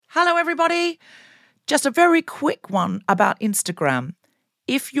Hello, everybody. Just a very quick one about Instagram.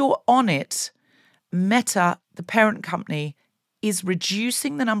 If you're on it, Meta, the parent company, is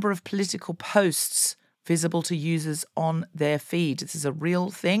reducing the number of political posts visible to users on their feed. This is a real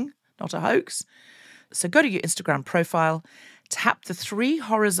thing, not a hoax. So go to your Instagram profile, tap the 3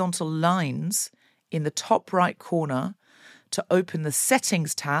 horizontal lines in the top right corner to open the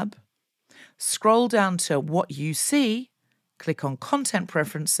Settings tab, scroll down to What You See, click on Content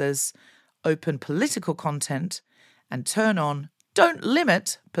Preferences, open Political Content, and turn on Don't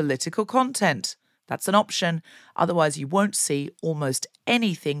Limit Political Content. That's an option. Otherwise, you won't see almost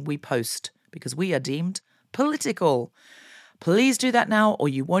anything we post because we are deemed political. Please do that now, or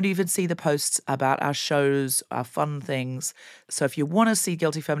you won't even see the posts about our shows, our fun things. So if you want to see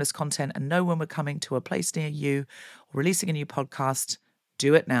Guilty Feminist content and know when we're coming to a place near you or releasing a new podcast,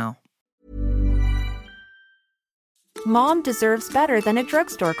 do it now. Mom deserves better than a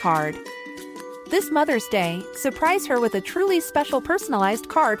drugstore card. This Mother's Day, surprise her with a truly special personalized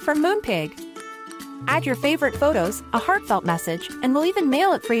card from Moonpig. Add your favorite photos, a heartfelt message, and we'll even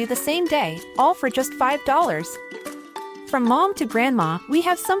mail it for you the same day, all for just $5. From mom to grandma, we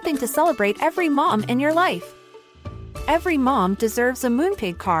have something to celebrate every mom in your life. Every mom deserves a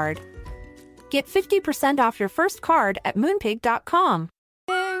Moonpig card. Get 50% off your first card at moonpig.com.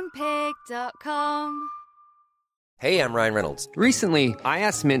 Moonpig.com. Hey, I'm Ryan Reynolds. Recently, I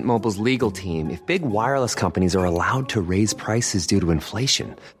asked Mint Mobile's legal team if big wireless companies are allowed to raise prices due to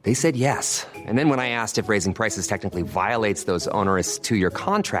inflation. They said yes. And then when I asked if raising prices technically violates those onerous 2-year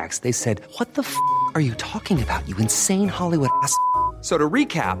contracts, they said, "What the f*** are you talking about, you insane Hollywood ass?" So to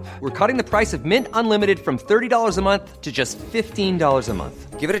recap, we're cutting the price of Mint Unlimited from $30 a month to just $15 a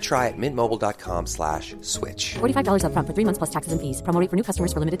month. Give it a try at mintmobile.com/switch. $45 up front for 3 months plus taxes and fees. Promo rate for new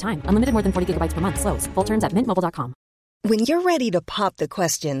customers for limited time. Unlimited more than 40 gigabytes per month. Slows full terms at mintmobile.com. When you're ready to pop the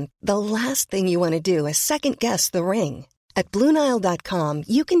question, the last thing you want to do is second-guess the ring. At BlueNile.com,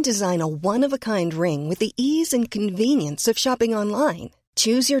 you can design a one-of-a-kind ring with the ease and convenience of shopping online.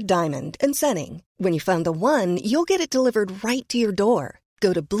 Choose your diamond and setting. When you find the one, you'll get it delivered right to your door.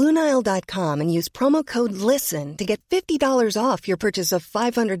 Go to BlueNile.com and use promo code LISTEN to get $50 off your purchase of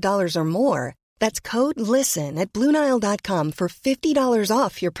 $500 or more. That's code LISTEN at BlueNile.com for $50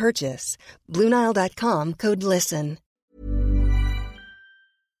 off your purchase. BlueNile.com, code LISTEN.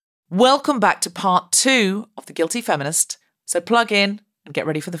 Welcome back to part 2 of The Guilty Feminist. So plug in and get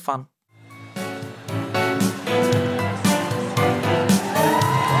ready for the fun.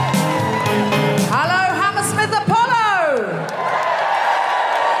 Hello, Hammersmith Apollo!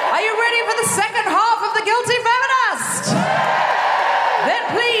 Are you ready for the second half of The Guilty Feminist? Then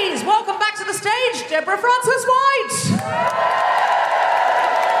please welcome back to the stage, Deborah Frances White.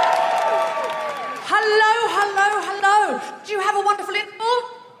 Hello, hello, hello. Did you have a wonderful interval?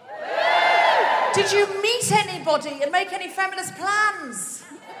 Did you meet anybody and make any feminist plans?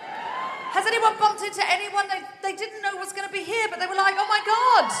 Has anyone bumped into anyone they didn't know was going to be here, but they were like, oh my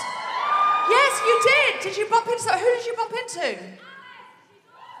God. Yes, you did. Did you bump into... Who did you bump into?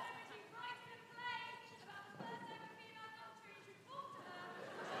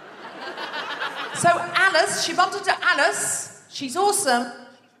 So Alice, she bumped into Alice. She's awesome.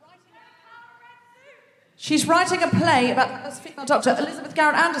 She's writing a play about the female doctor. Elizabeth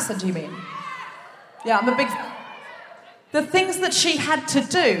Garrett Anderson, do you mean? Yeah, I'm a big... The things that she had to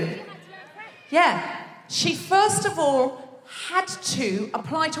do. Yeah. She, first of all, had to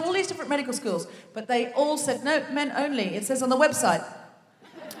apply to all these different medical schools, but they all said, no, men only. It says on the website.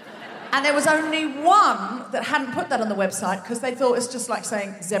 And there was only one that hadn't put that on the website because they thought it's just like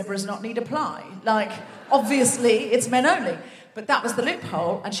saying zebras not need apply. Like, obviously, it's men only. But that was the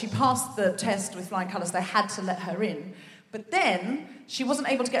loophole, and she passed the test with flying colours. They had to let her in. But then she wasn't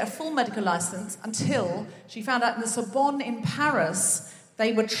able to get a full medical licence until she found out in the Sorbonne in Paris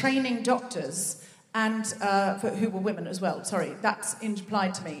they were training doctors and who were women as well. Sorry, that's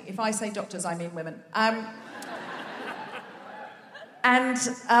implied to me. If I say doctors, I mean women.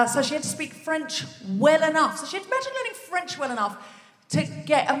 So she had to speak French well enough. So she had to imagine learning French well enough to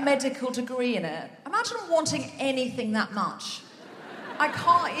get a medical degree in it. Imagine wanting anything that much. I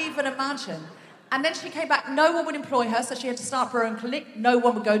can't even imagine. And then she came back, no one would employ her, so she had to start her own clinic. No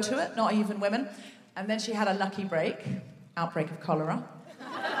one would go to it, not even women. And then she had a lucky outbreak of cholera.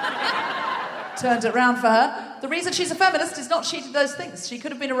 Turned it around for her. The reason she's a feminist is not she did those things. She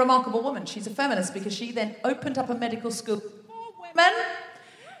could have been a remarkable woman. She's a feminist because she then opened up a medical school for women,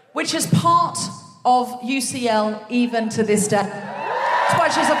 which is part of UCL even to this day. That's why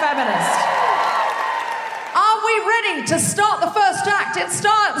she's a feminist. Are we ready to start the first act in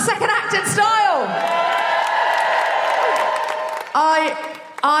style, the second act in style?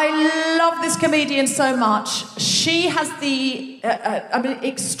 I love this comedian so much. She has the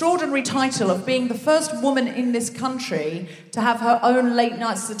extraordinary title of being the first woman in this country to have her own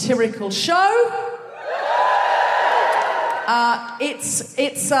late-night satirical show.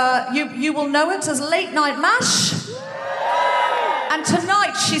 You will know it as Late Night Mash. And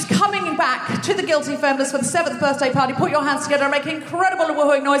tonight she's coming back to the Guilty Feminists for the 7th birthday party. Put your hands together and make incredible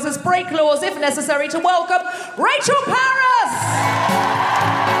woohooing noises. Break laws if necessary to welcome Rachel Paris.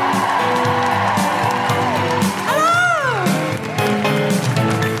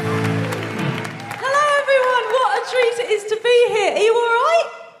 Hello everyone, what a treat it is to be here. Are you all right?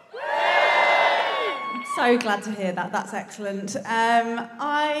 I'm so glad to hear that, that's excellent.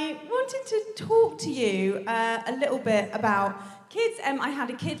 I wanted to talk to you a little bit about kids. I had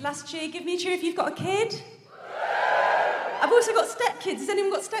a kid last year. Give me a cheer if you've got a kid. I've also got stepkids. Has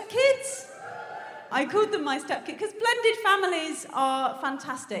anyone got stepkids? I called them my stepkids because blended families are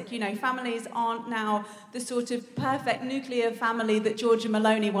fantastic. You know, families aren't now the sort of perfect nuclear family that Georgia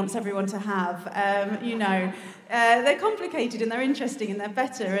Maloney wants everyone to have. They're complicated and they're interesting and they're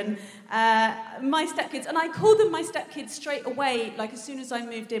better. And my stepkids, and I called them my stepkids straight away, like as soon as I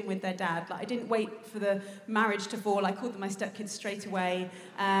moved in with their dad. Like I didn't wait for the marriage to fall. I called them my stepkids straight away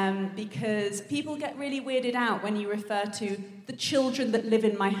because people get really weirded out when you refer to the children that live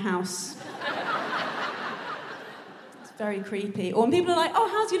in my house. Very creepy. Or when people are like, oh,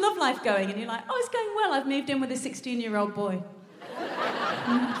 how's your love life going? And you're like, oh, it's going well. I've moved in with a 16-year-old boy.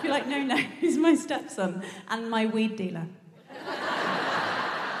 And I'd be like, no, he's my stepson and my weed dealer.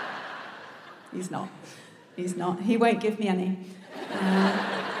 He's not. He won't give me any.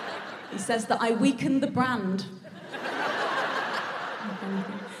 He says that I weaken the brand.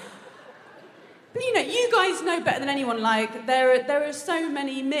 But, you know, you guys know better than anyone, like, there are so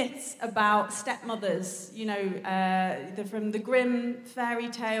many myths about stepmothers, you know, from the Grimm fairy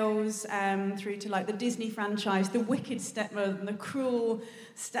tales through to, like, the Disney franchise, the wicked stepmother and the cruel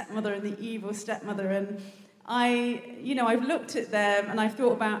stepmother and the evil stepmother. And I've looked at them and I've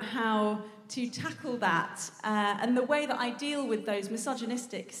thought about how to tackle that. And the way that I deal with those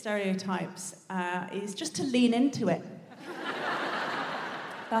misogynistic stereotypes is just to lean into it.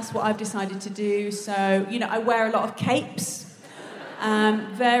 That's what I've decided to do. So, you know, I wear a lot of capes.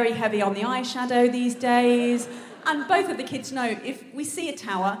 Very heavy on the eyeshadow these days. And both of the kids know if we see a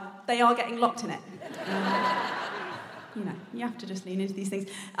tower, they are getting locked in it. You know, you have to just lean into these things.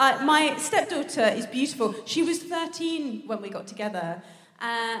 My stepdaughter is beautiful. She was 13 when we got together.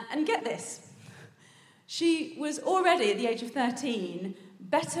 And get this. She was already, at the age of 13,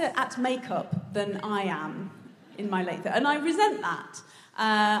 better at makeup than I am in my late 30s. And I resent that.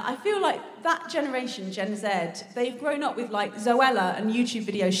 I feel like that generation, Gen Z, they've grown up with like Zoella and YouTube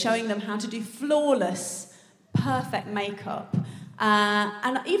videos showing them how to do flawless, perfect makeup.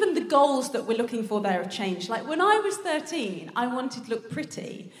 And even the goals that we're looking for there have changed. Like when I was 13, I wanted to look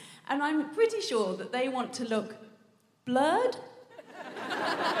pretty. And I'm pretty sure that they want to look blurred.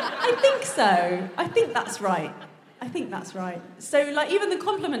 I think so. I think that's right. So like even the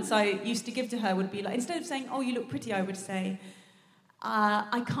compliments I used to give to her would be like, instead of saying, oh, you look pretty, I would say,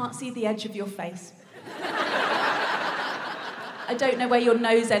 I can't see the edge of your face. I don't know where your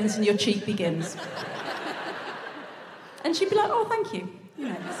nose ends and your cheek begins. And she'd be like, oh, thank you. You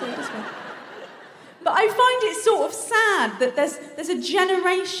know, so it does work. But I find it sort of sad that there's a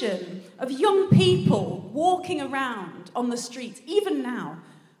generation of young people walking around on the streets, even now,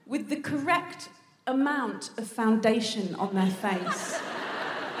 with the correct amount of foundation on their face.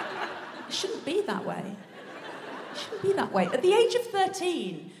 It shouldn't be that way. At the age of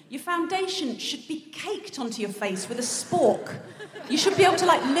 13, your foundation should be caked onto your face with a spork. You should be able to,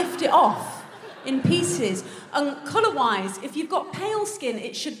 like, lift it off in pieces. And colour-wise, if you've got pale skin,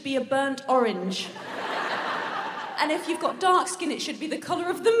 it should be a burnt orange. And if you've got dark skin, it should be the colour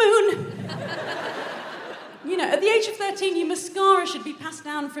of the moon. You know, at the age of 13, your mascara should be passed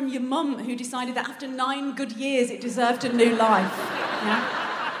down from your mum, who decided that after 9 good years, it deserved a new life.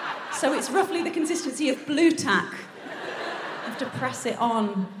 Yeah? So it's roughly the consistency of blue tack. You have to press it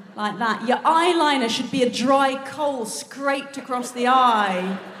on like that. Your eyeliner should be a dry coal scraped across the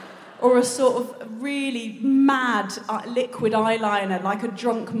eye, or a sort of really mad liquid eyeliner, like a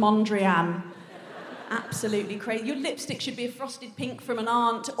drunk Mondrian. Absolutely crazy. Your lipstick should be a frosted pink from an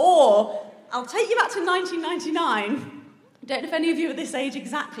aunt, or I'll take you back to 1999. I don't know if any of you are this age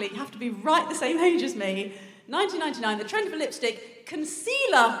exactly. You have to be right the same age as me. 1999, the trend for lipstick,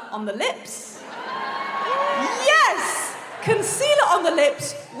 concealer on the lips. Yes! Concealer on the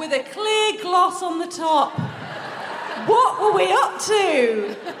lips with a clear gloss on the top. What were we up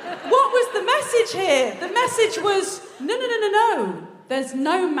to? What was the message here? The message was, no. there's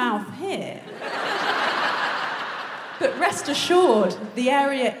no mouth here. But rest assured, the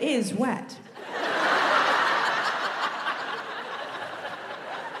area is wet.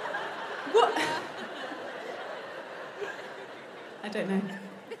 What? I don't know.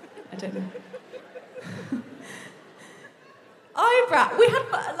 Eyebrow. We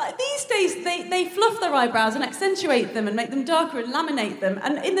had, like, these days, they fluff their eyebrows and accentuate them and make them darker and laminate them.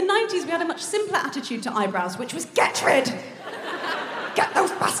 And in the 90s, we had a much simpler attitude to eyebrows, which was, get rid! Get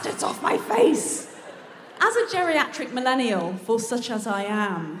those bastards off my face! As a geriatric millennial, for such as I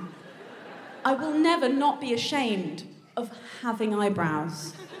am, I will never not be ashamed of having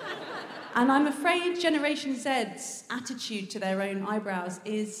eyebrows. And I'm afraid Generation Z's attitude to their own eyebrows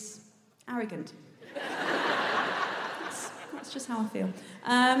is arrogant. That's just how I feel.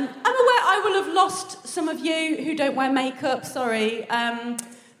 I'm aware I will have lost some of you who don't wear makeup, sorry.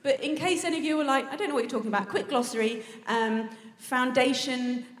 But in case any of you were like, I don't know what you're talking about, quick glossary.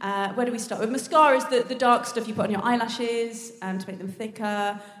 Foundation, where do we start with? Mascara is the dark stuff you put on your eyelashes to make them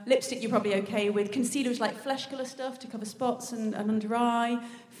thicker. Lipstick you're probably okay with. Concealer is like flesh colour stuff to cover spots and under eye.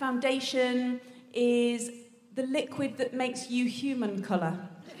 Foundation is the liquid that makes you human colour.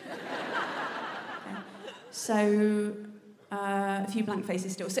 Okay. So, a few blank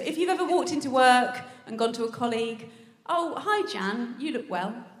faces still. So if you've ever walked into work and gone to a colleague, oh, hi Jan, you look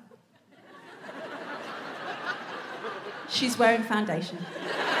well. She's wearing foundation.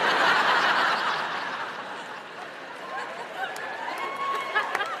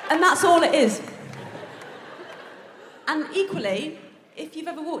 And that's all it is. And equally, if you've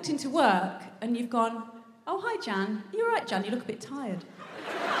ever walked into work and you've gone, oh, hi, Jan. You're right, Jan, you look a bit tired.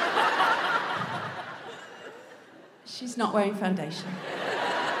 She's not wearing foundation.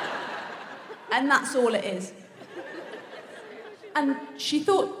 And that's all it is. And she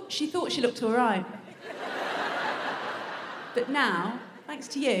thought she looked all right. But now, thanks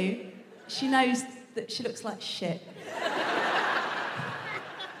to you, she knows that she looks like shit.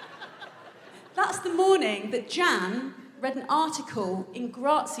 That's the morning that Jan read an article in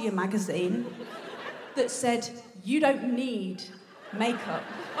Grazia magazine that said, you don't need makeup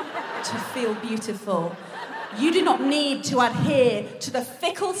to feel beautiful. You do not need to adhere to the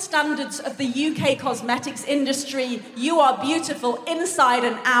fickle standards of the UK cosmetics industry. You are beautiful inside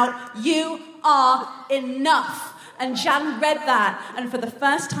and out. You are enough. And Jan read that, and for the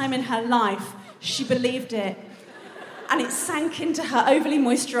first time in her life, she believed it. And it sank into her overly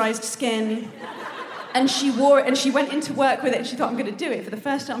moisturised skin. And she wore it, and she went into work with it, and she thought, I'm going to do it. For the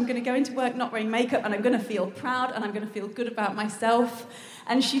first time, I'm going to go into work not wearing makeup, and I'm going to feel proud, and I'm going to feel good about myself.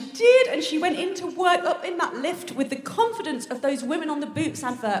 And she did, and she went into work up in that lift with the confidence of those women on the Boots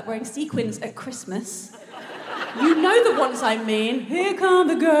advert wearing sequins at Christmas. You know the ones I mean. Here come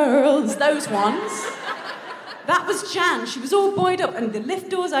the girls. Those ones. That was Jan. She was all buoyed up, and the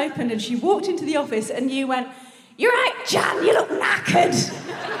lift doors opened, and she walked into the office, and you went, you're right, Jan, you look knackered.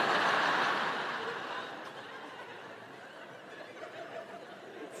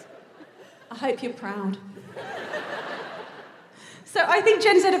 I hope you're proud. So I think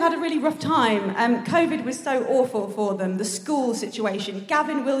Gen Z have had a really rough time. COVID was so awful for them. The school situation,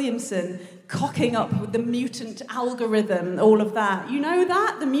 Gavin Williamson cocking up with the mutant algorithm, all of that. You know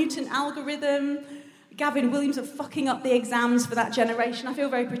that? The mutant algorithm. Gavin Williamson fucking up the exams for that generation. I feel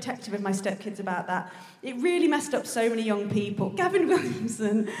very protective of my stepkids about that. It really messed up so many young people. Gavin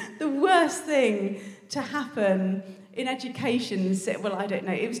Williamson, the worst thing to happen in education, well, I don't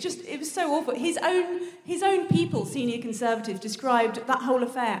know. It was so awful. His own people, senior Conservatives, described that whole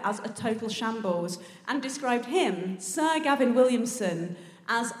affair as a total shambles and described him, Sir Gavin Williamson,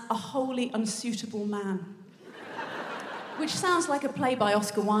 as a wholly unsuitable man. Which sounds like a play by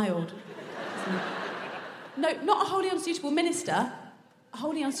Oscar Wilde. No, not a wholly unsuitable minister, a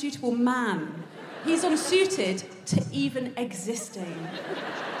wholly unsuitable man. He's unsuited to even existing.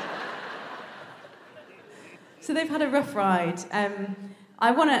 So they've had a rough ride.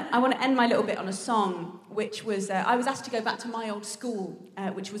 I want to end my little bit on a song, which was I was asked to go back to my old school,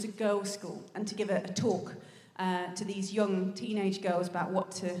 which was a girls' school, and to give a talk to these young teenage girls about what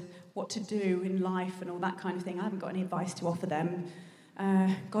to do in life and all that kind of thing. I haven't got any advice to offer them.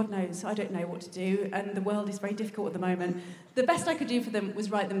 God knows, I don't know what to do, and the world is very difficult at the moment. The best I could do for them was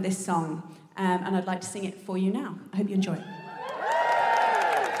write them this song, and I'd like to sing it for you now. I hope you enjoy it.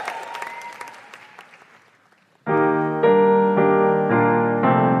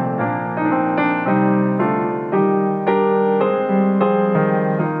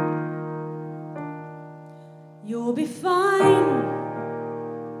 You'll be fine,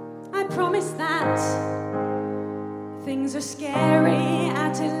 I promise that. Things are scary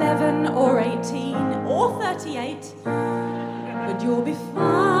at 11 or 18 or 38, but But you'll be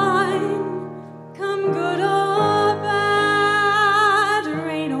fine, come good or bad,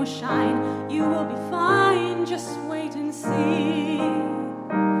 rain or shine, you will be fine, just wait and see.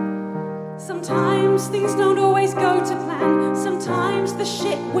 Sometimes things don't always go to plan, sometimes the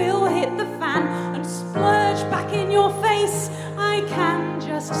shit will hit the fan and splurge back in your face, I can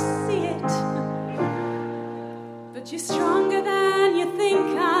just see it. But you're stronger than you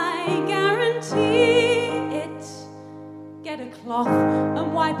think, I guarantee it. Get a cloth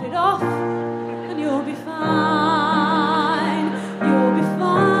and wipe it off, and you'll be fine. You'll be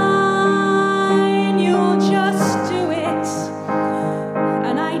fine. You'll just do it.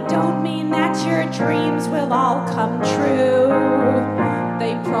 And I don't mean that your dreams will all come true.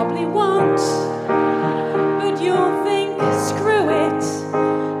 They probably won't. But you'll think, screw it.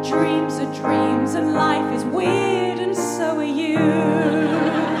 Dreams are dreams, and life is weird, and so are you.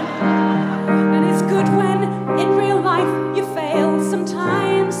 And it's good when in real life you fail,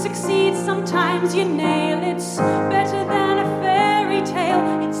 sometimes succeed, sometimes you nail. It's better than a fairy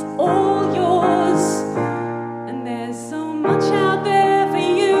tale, it's all yours. And there's so much out there for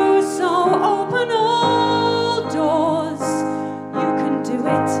you, so open all doors. You can do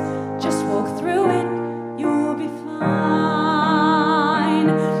it, just walk through it, you'll be fine.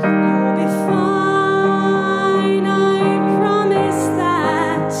 You'll be fine, I promise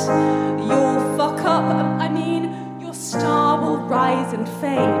that. You'll fuck up, I mean, your star will rise and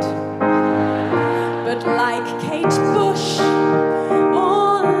fade. But like Kate Bush,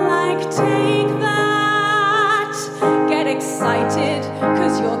 or like Take That, get excited,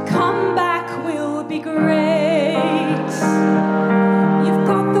 'cause your comeback will be great. You've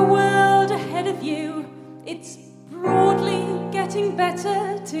got the world ahead of you, it's broadly getting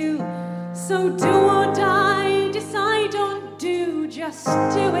better too. So do or die, decide on do, just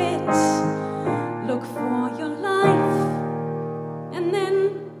do it. Look for your life, and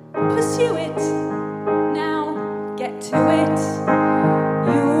then pursue it. Now get to it.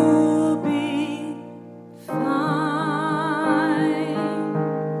 You'll be fine.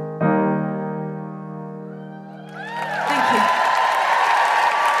 Thank you.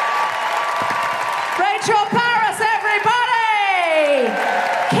 Rachel Paris, everybody!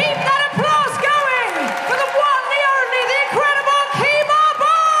 Keep that applause going for the one, the only, the incredible Kima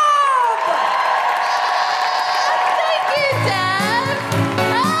Bob! Thank you, Dad.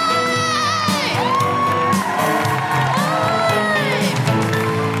 Hi.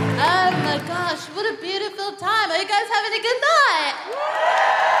 Oh my gosh, what a beautiful time. Are you guys having a good night?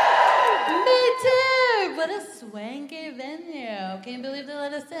 Me too. What a swanky venue. Can you believe they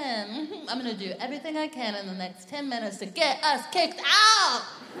let us in? I'm going to do everything I can in the next 10 minutes to get us kicked out.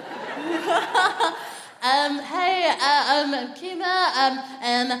 Hey, I'm Kima,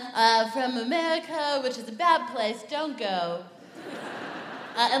 and from America, which is a bad place. Don't go.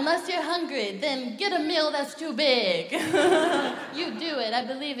 Unless you're hungry, then get a meal that's too big. You do it. I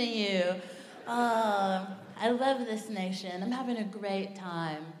believe in you. I love this nation. I'm having a great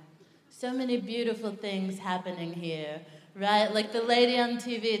time. So many beautiful things happening here, right? Like the lady on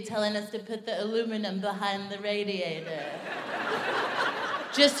TV telling us to put the aluminum behind the radiator.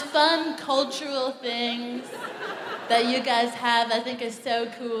 Just fun cultural things that you guys have, I think, are so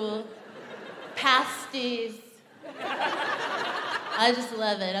cool. Pasties. I just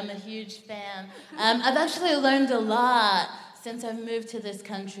love it. I'm a huge fan. I've actually learned a lot since I've moved to this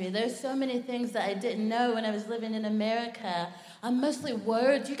country. There's so many things that I didn't know when I was living in America. Mostly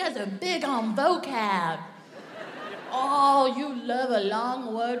words. You guys are big on vocab. Oh, you love a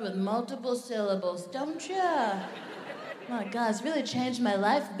long word with multiple syllables, don't you? My God, it's really changed my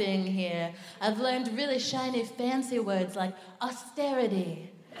life being here. I've learned really shiny, fancy words like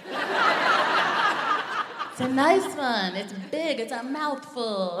austerity. It's a nice one. It's big. It's a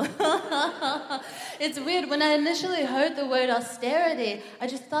mouthful. It's weird. When I initially heard the word austerity, I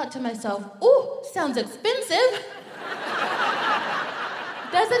just thought to myself, ooh, sounds expensive.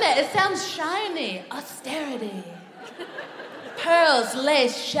 Doesn't it? It sounds shiny. Austerity. Pearls,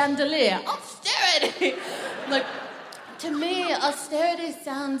 lace, chandelier. Austerity. Like, to me, austerity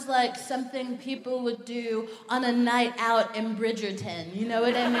sounds like something people would do on a night out in Bridgerton. You know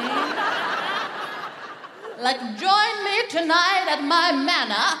what I mean? Like, join me tonight at my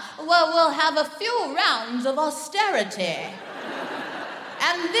manor where we'll have a few rounds of austerity.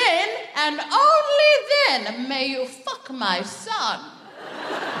 And then, and only then, may you fuck my son.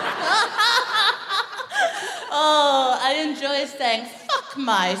 Oh, I enjoy saying fuck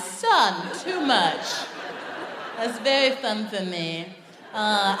my son too much. That's very fun for me.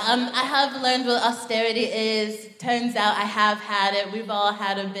 I have learned what austerity is. Turns out I have had it. We've all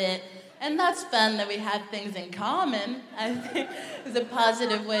had a bit. And that's fun that we have things in common, I think is a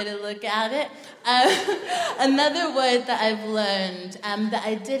positive way to look at it. Another word that I've learned that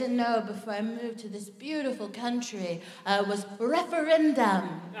I didn't know before I moved to this beautiful country was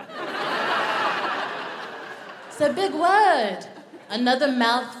referendum. It's a big word. Another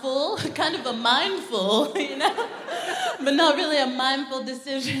mouthful, kind of a mindful, you know? But not really a mindful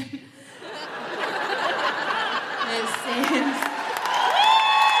decision. It seems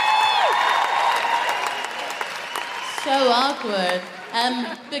so awkward.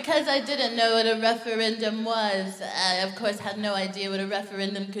 Because I didn't know what a referendum was, I, of course, had no idea what a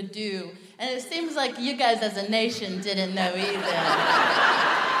referendum could do. And it seems like you guys as a nation didn't know either.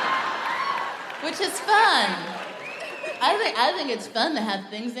 Which is fun. I think it's fun to have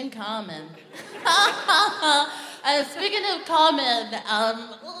things in common. Speaking of common,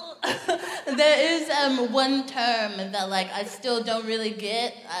 there is one term that I still don't really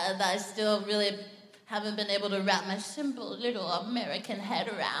get, that I still really haven't been able to wrap my simple little American head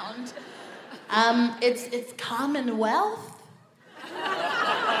around. It's commonwealth.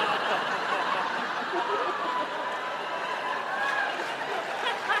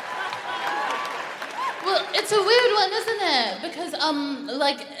 Well, it's a weird one, isn't it? Because,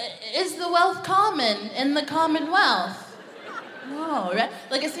 is the wealth common in the Commonwealth? No, right?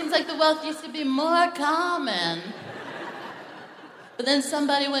 It seems like the wealth used to be more common. But then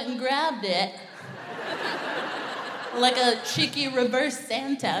somebody went and grabbed it. Like a cheeky reverse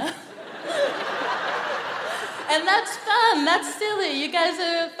Santa. And that's fun, that's silly. You guys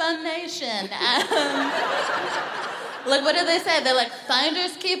are a fun nation. What do they say? They're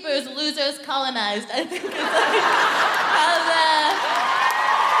finders, keepers, losers, colonized. I think it's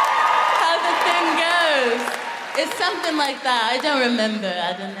how the thing goes. It's something like that. I don't remember.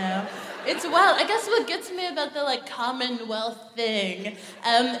 I don't know. It's wild. I guess what gets me about the Commonwealth thing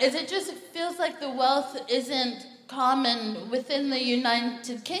is it just feels like the wealth isn't common within the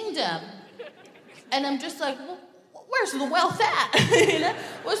United Kingdom. And I'm just well, where's the wealth at? You know?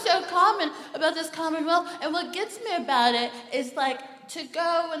 What's so common about this Commonwealth? And what gets me about it is to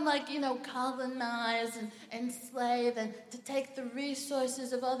go and colonize and enslave and to take the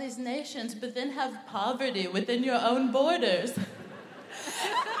resources of all these nations, but then have poverty within your own borders.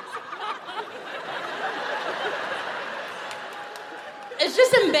 It's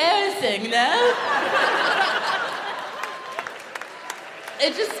just embarrassing, no?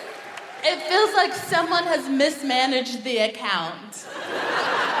 It feels like someone has mismanaged the account.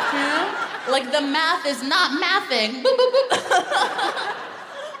 The math is not mathing. Boop, boop, boop.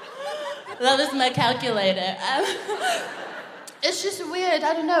 That was my calculator. It's just weird,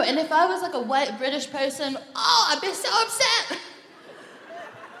 I don't know. And if I was a white British person, I'd be so upset.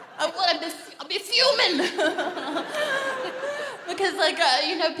 I'd be fuming. Because,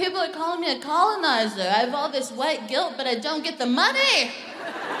 people are calling me a colonizer. I have all this white guilt, but I don't get the money.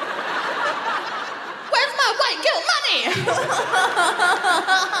 Where's my white guilt money?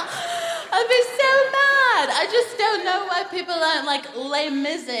 I'd be so mad. I just don't know why people aren't, Les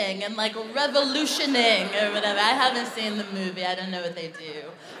Mising and, revolutioning or whatever. I haven't seen the movie. I don't know what they do.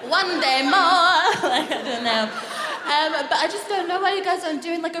 One day more. I don't know. But I just don't know why you guys aren't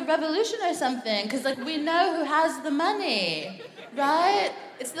doing, a revolution or something. Because, we know who has the money, right?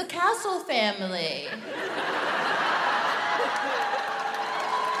 It's the Castle family.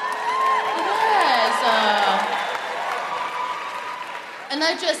 And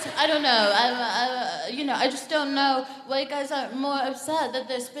I don't know. I just don't know why you guys aren't more upset that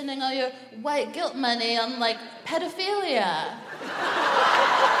they're spending all your white guilt money on, pedophilia.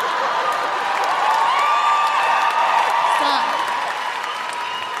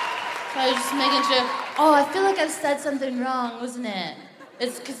 So I was just making sure. Oh, I feel like I said something wrong, wasn't it?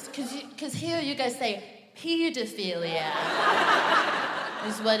 It's because here you guys say pedophilia.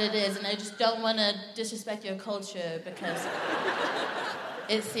 Is what it is, and I just don't want to disrespect your culture because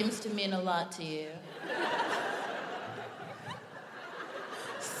it seems to mean a lot to you.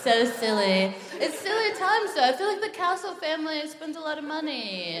 So silly. It's silly times, though. I feel like the Castle family spends a lot of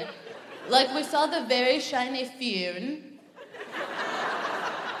money. We saw the very shiny Fune,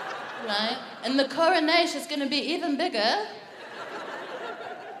 right? And the coronation is going to be even bigger.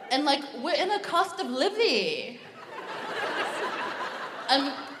 And, we're in a cost of living.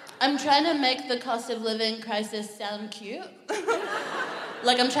 I'm trying to make the cost of living crisis sound cute.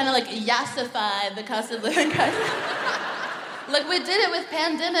 I'm trying to, yassify the cost of living crisis. We did it with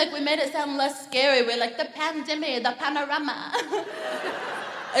pandemic. We made it sound less scary. We're the pandemic, the panorama.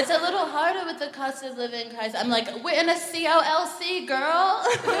 It's a little harder with the cost of living crisis. I'm we're in a COLC, girl.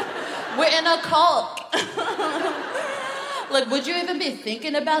 We're in a cult. Like, would you even be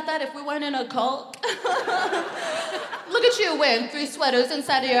thinking about that if we weren't in a cult? Look at you wearing 3 sweaters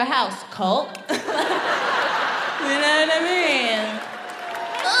inside of your house, cult. You know what I mean?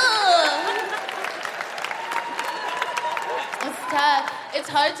 It's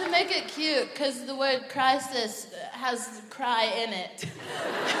hard to make it cute because the word crisis has cry in it.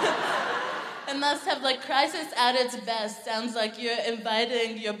 It must have, like, crisis at its best sounds like you're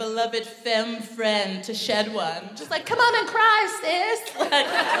inviting your beloved femme friend to shed one. Just like, come on and cry, sis. Like,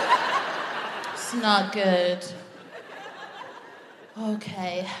 it's not good.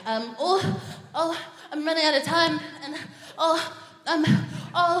 Okay. I'm running out of time, and I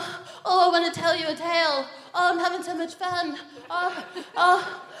want to tell you a tale. I'm having so much fun.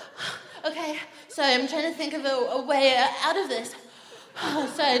 Okay. Sorry, I'm trying to think of a way out of this.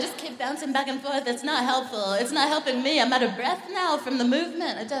 Sorry, I just keep bouncing back and forth. It's not helpful. It's not helping me. I'm out of breath now from the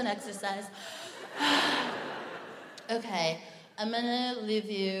movement. I don't exercise. Okay, I'm gonna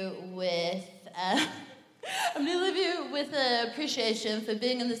leave you with appreciation for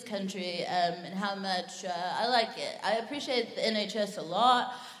being in this country and how much I like it. I appreciate the NHS a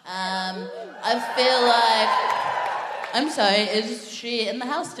lot. I feel like... I'm sorry, is she in the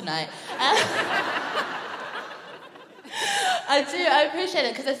house tonight? I appreciate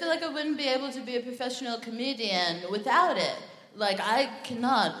it, because I feel like I wouldn't be able to be a professional comedian without it. Like, I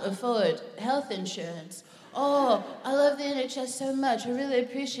cannot afford health insurance. Oh, I love the NHS so much. I really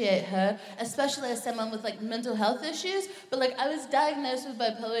appreciate her, especially as someone with, like, mental health issues. But, like, I was diagnosed with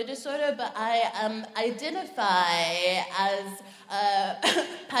bipolar disorder, but I identify as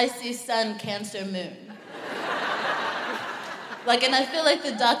Pisces Sun, Cancer Moon. Like, and I feel like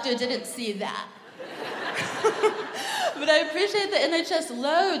the doctor didn't see that. But I appreciate the NHS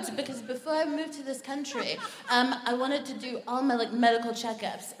loads, because before I moved to this country, I wanted to do all my, like, medical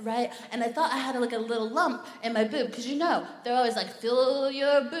checkups, right? And I thought I had, like, a little lump in my boob, because, you know, they're always like, feel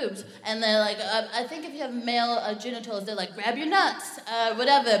your boobs. And they're like, I think if you have male genitals, they're like, grab your nuts,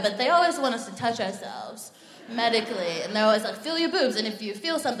 whatever. But they always want us to touch ourselves medically. And they're always like, feel your boobs. And if you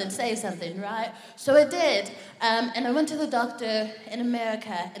feel something, say something, right? So I did. And I went to the doctor in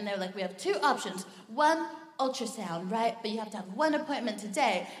America, and they were like, we have 2 options. One, ultrasound, right? But you have to have 1 appointment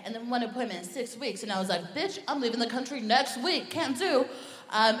today and then 1 appointment in 6 weeks. And I was like, bitch, I'm leaving the country next week. Can't do.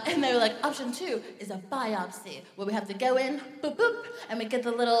 And they were like, option 2 is a biopsy, where we have to go in, boop, boop, and we get a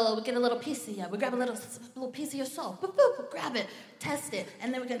little piece of you. We grab a little piece of your soul, boop, boop, grab it, test it,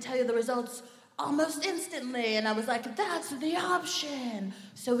 and then we can tell you the results almost instantly. And I was like, that's the option.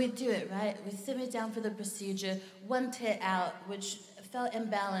 So we do it, right? We sit me down for the procedure, 1 tit out, which felt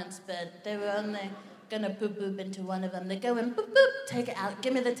imbalanced, but they were only gonna boop boop into one of them. They go in, boop boop, take it out,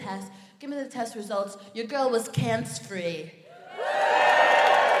 give me the test results. Your girl was cancer-free.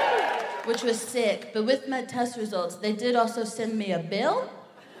 Which was sick, but with my test results, they did also send me a bill,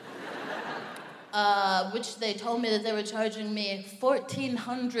 which they told me that they were charging me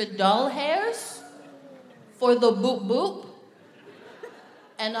 1,400 doll hairs for the boop boop.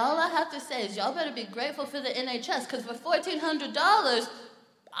 And all I have to say is, y'all better be grateful for the NHS, because for $1,400,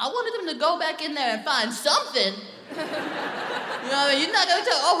 I wanted them to go back in there and find something. You know, you're not going to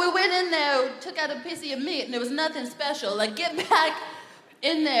tell, we went in there, took out a piece of your meat, and there was nothing special. Like, get back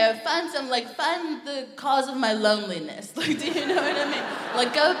in there, find the cause of my loneliness. Like, do you know what I mean?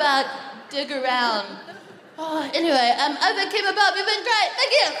 Like, go back, dig around. Oh, anyway, I've been Kim Bob. You've been great.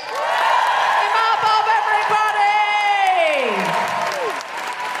 Thank you. Kim Bob, everybody!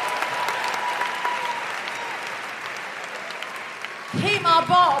 Kima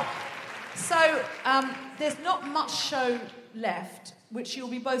Bob. So there's not much show left, which you'll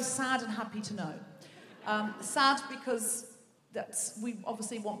be both sad and happy to know. Sad because we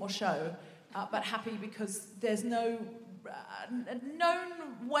obviously want more show, but happy because there's no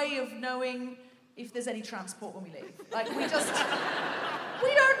known way of knowing if there's any transport when we leave. Like, we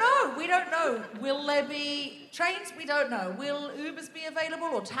don't know. Will there be trains? We don't know. Will Ubers be available,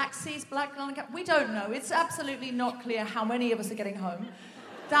 or taxis, black line cab? We don't know. It's absolutely not clear how many of us are getting home.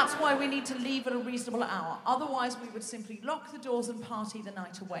 That's why we need to leave at a reasonable hour. Otherwise, we would simply lock the doors and party the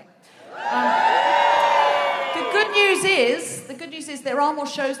night away. The good news is there are more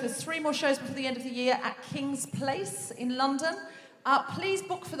shows. There's 3 more shows before the end of the year at King's Place in London. Please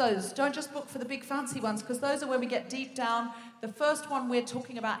book for those. Don't just book for the big fancy ones, because those are where we get deep down. The first one, we're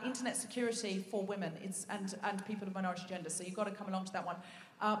talking about internet security for women and people of minority genders, so you've got to come along to that one.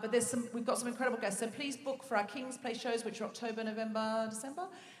 But we've got some incredible guests, so please book for our King's Place shows, which are October, November, December.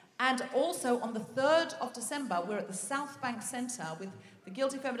 And also on the 3rd of December, we're at the South Bank Centre with The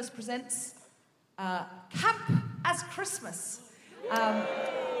Guilty Feminist Presents Camp as Christmas.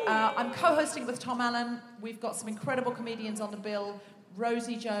 I'm co-hosting with Tom Allen. We've got some incredible comedians on the bill.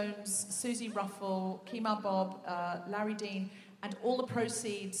 Rosie Jones, Susie Ruffle, Kemah Bob, Larry Dean, and all our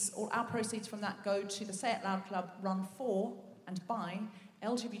proceeds from that go to the Say It Loud Club run for and by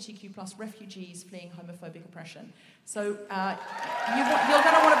LGBTQ plus refugees fleeing homophobic oppression. So you're going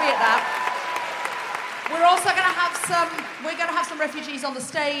to want to be at that. We're also going to have some refugees on the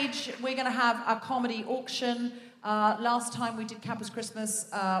stage. We're going to have a comedy auction. Last time we did Campus Christmas,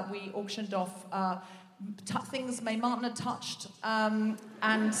 we auctioned off things May Martin had touched and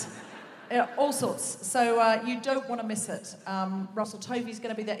all sorts. So you don't want to miss it. Russell Tovey's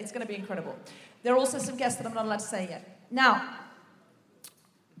going to be there. It's going to be incredible. There are also some guests that I'm not allowed to say yet. Now,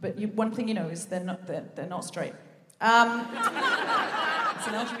 but one thing you know is they're not straight. It's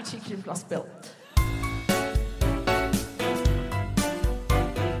an LGBTQ plus bill.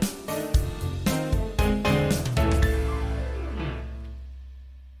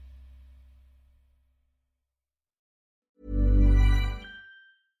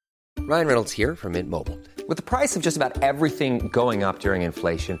 Ryan Reynolds here from Mint Mobile. With the price of just about everything going up during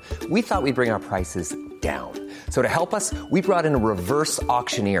inflation, we thought we'd bring our prices down. So to help us, we brought in a reverse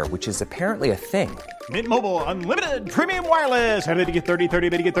auctioneer, which is apparently a thing. Mint Mobile Unlimited Premium Wireless. How to get 30, 30,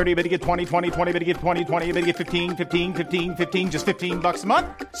 bit to get 30, bit to get 20, 20, 20, bit to get 20, 20, bit to get 15, 15, 15, 15, just $15 a month?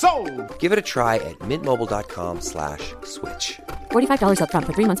 Sold! Give it a try at mintmobile.com/switch. $45 up front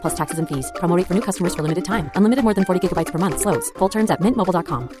for 3 months plus taxes and fees. Promo rate for new customers for limited time. Unlimited more than 40 gigabytes per month. Slows full terms at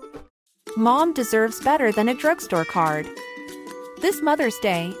mintmobile.com. Mom deserves better than a drugstore card. This Mother's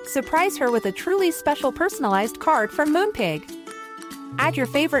Day, surprise her with a truly special personalized card from Moonpig. Add your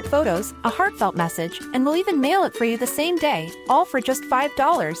favorite photos, a heartfelt message, and we'll even mail it for you the same day, all for just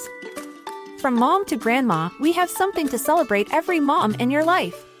 $5. From mom to grandma, we have something to celebrate every mom in your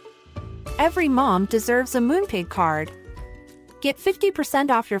life. Every mom deserves a Moonpig card. Get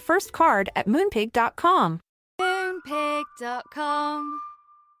 50% off your first card at moonpig.com. Moonpig.com.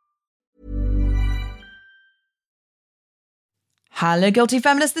 Hello, Guilty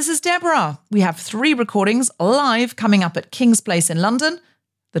Feminists. This is Deborah. We have 3 recordings live coming up at King's Place in London,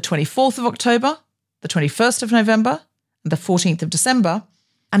 the 24th of October, the 21st of November, and the 14th of December.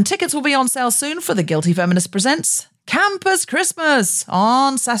 And tickets will be on sale soon for the Guilty Feminist Presents Campus Christmas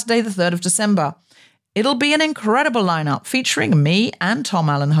on Saturday, the 3rd of December. It'll be an incredible lineup featuring me and Tom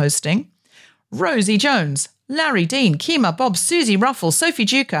Allen hosting, Rosie Jones, Larry Dean, Kemah Bob, Susie Ruffle, Sophie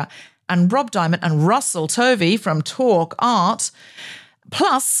Duker, and Rob Diamond and Russell Tovey from Talk Art,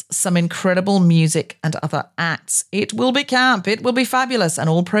 plus some incredible music and other acts. It will be camp, it will be fabulous, and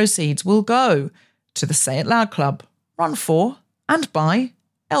all proceeds will go to the Say It Loud Club, run for and by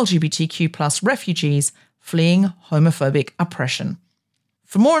LGBTQ plus refugees fleeing homophobic oppression.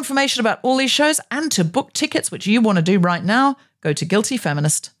 For more information about all these shows and to book tickets, which you want to do right now, go to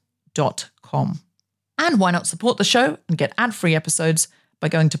guiltyfeminist.com. And why not support the show and get ad-free episodes by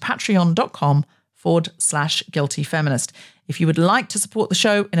going to patreon.com/guiltyfeminist. If you would like to support the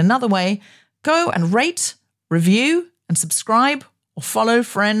show in another way, go and rate, review, and subscribe or follow,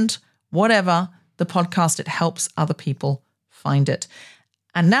 friend, whatever, the podcast. It helps other people find it.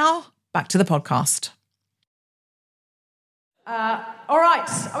 And now, back to the podcast. All right,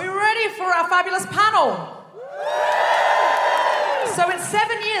 are we ready for our fabulous panel? So it's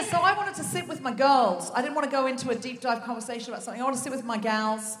 7 years, so I wanted to sit with my girls. I didn't want to go into a deep dive conversation about something. I want to sit with my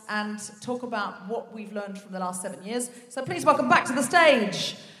gals and talk about what we've learned from the last 7 years. So please welcome back to the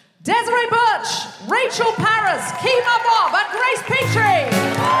stage, Desiree Birch, Rachel Paris, Kemah Bob, and Grace Petrie.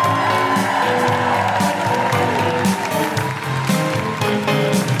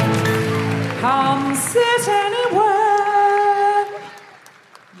 Come sit anywhere.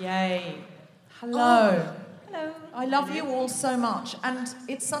 Yay. Hello. Hello. I love you all so much, and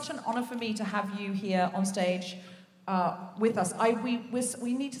it's such an honour for me to have you here on stage with us.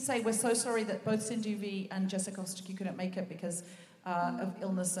 We need to say we're so sorry that both Sindhu V and Jessica Hostek couldn't make it because of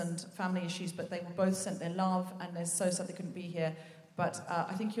illness and family issues, but they were both sent their love, and they're so sad they couldn't be here. But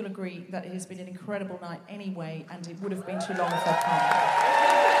I think you'll agree that it has been an incredible night anyway, and it would have been too long if they'd come.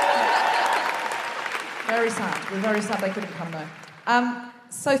 Very sad. We're very sad they couldn't come, though.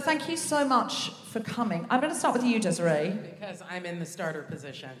 So thank you so much for coming. I'm going to start with you, Desiree. Because I'm in the starter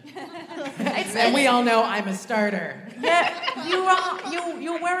position. And we all know I'm a starter. Yeah, you are.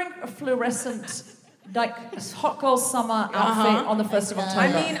 You're wearing a fluorescent, like, hot girl summer outfit on the 1st of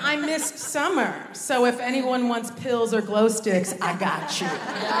October. I mean, I missed summer. So if anyone wants pills or glow sticks, I got you.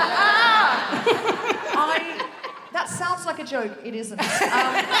 That sounds like a joke. It isn't.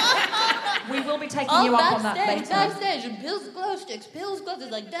 We will be taking you up on that later. Backstage, and Pills glow sticks. Pills glow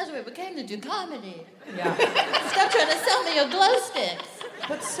sticks. Like, that's where we came to do comedy. Yeah. Stop trying to sell me your glow sticks.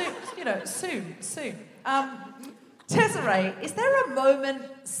 But soon. Desiree, is there a moment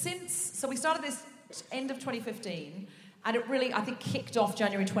so we started this end of 2015, and it really, I think, kicked off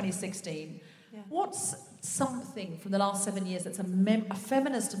January 2016. Yeah. What's something from the last 7 years that's a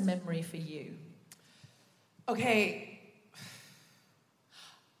feminist memory for you? Okay.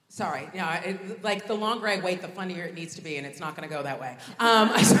 Sorry, like the longer I wait, the funnier it needs to be, and it's not going to go that way.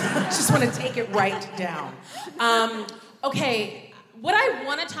 I just want to take it right down. Okay, what I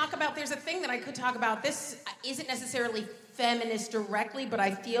want to talk about, there's a thing that I could talk about. This isn't necessarily feminist directly, but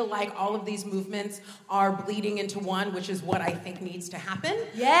I feel like all of these movements are bleeding into one, which is what I think needs to happen.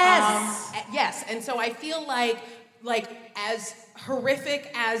 Yes. Yes, and so I feel like as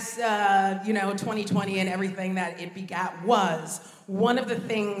horrific as 2020 and everything that it begat was, one of the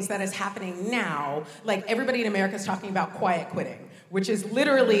things that is happening now, like everybody in America is talking about quiet quitting, which is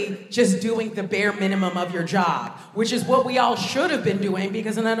literally just doing the bare minimum of your job, which is what we all should have been doing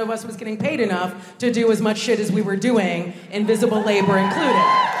because none of us was getting paid enough to do as much shit as we were doing, invisible labor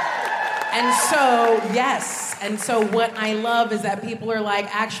included. And so, yes. And so what I love is that people are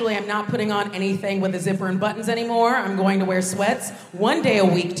like, actually, I'm not putting on anything with a zipper and buttons anymore. I'm going to wear sweats 1 day a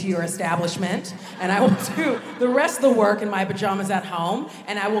week to your establishment. And I will do the rest of the work in my pajamas at home.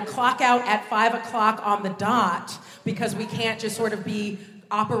 And I will clock out at 5 o'clock on the dot because we can't just sort of be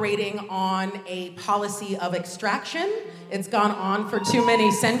operating on a policy of extraction. It's gone on for too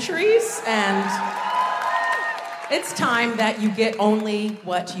many centuries. And it's time that you get only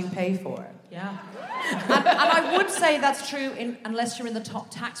what you pay for. Yeah. And I would say that's true unless you're in the top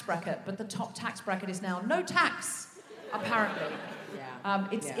tax bracket, but the top tax bracket is now no tax, apparently. Yeah.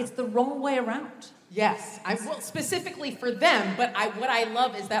 It's the wrong way around. Yes. Specifically for them, but what I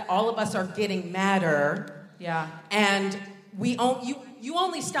love is that all of us are getting madder. Yeah. And you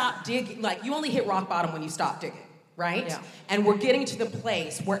only stop digging, like you only hit rock bottom when you stop digging. Right? Yeah. And we're getting to the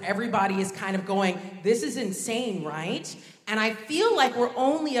place where everybody is kind of going, this is insane, right? And I feel like we're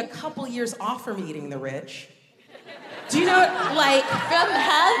only a couple years off from eating the rich. Do you know, like... From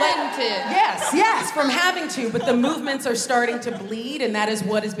having to. Yes, from having to. But the movements are starting to bleed, and that is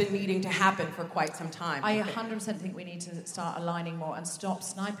what has been needing to happen for quite some time. I 100% think we need to start aligning more and stop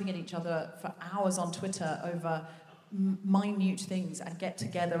sniping at each other for hours on Twitter over minute things and get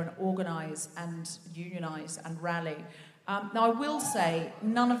together and organise and unionise and rally. Now, I will say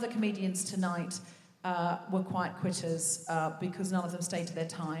none of the comedians tonight were quiet quitters because none of them stayed to their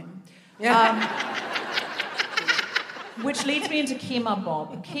time. Yeah. Which leads me into Kima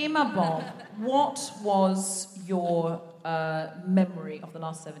Bob. Kima Bob, what was your memory of the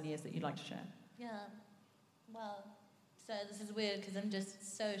last 7 years that you'd like to share? Yeah, well... So this is weird because I'm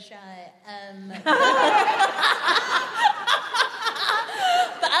just so shy. But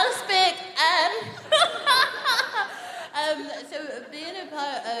I'll speak. So being a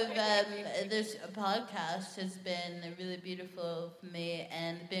part of this podcast has been really beautiful for me,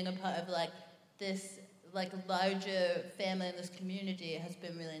 and being a part of this larger family in this community has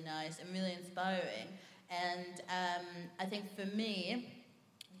been really nice and really inspiring. And I think for me,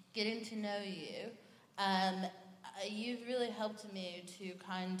 getting to know you. You've really helped me to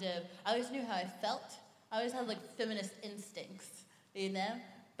kind of... I always knew how I felt. I always had, feminist instincts,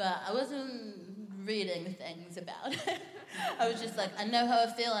 But I wasn't reading things about it. I was just I know how I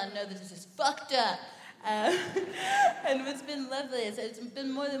feel, and I know that this is fucked up. And it's been lovely. So it's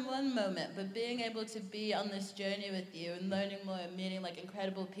been more than one moment, but being able to be on this journey with you and learning more and meeting,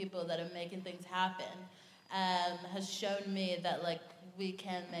 incredible people that are making things happen has shown me that, we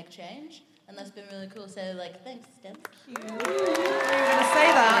can make change. And that's been really cool. So, thanks, Steph. Thank you. You were going to say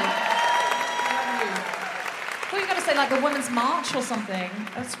that. I thought you were going to say, the Women's March or something.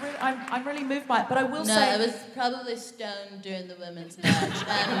 That's really, I'm really moved by it. But I will say... No, I was probably stoned during the Women's March.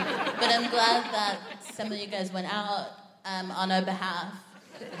 But I'm glad that some of you guys went out on our behalf.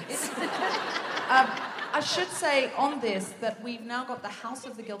 I should say on this that we've now got the House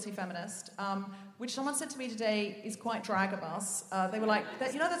of the Guilty Feminist, which someone said to me today is quite drag of us. They were like,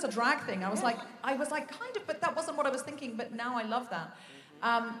 that's a drag thing. I was like, kind of, but that wasn't what I was thinking, but now I love that.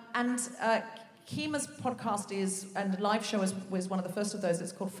 And Kima's podcast and live show was one of the first of those.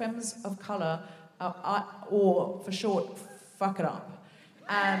 It's called Femmes of Colour, or for short, Fuck It Up.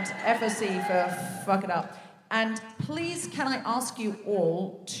 And FOC for Fuck It Up. And please, can I ask you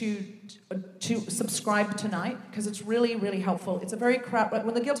all to subscribe tonight, because it's really, really helpful. It's a very crowded...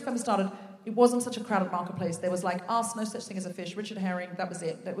 When the Guilty Feminist started, it wasn't such a crowded marketplace. There was like us, No Such Thing as a Fish, Richard Herring, that was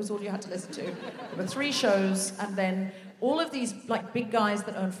it. That was all you had to listen to. There were 3 shows, and then all of these like big guys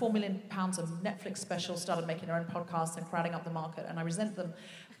that earn £4 million of Netflix specials started making their own podcasts and crowding up the market, and I resent them.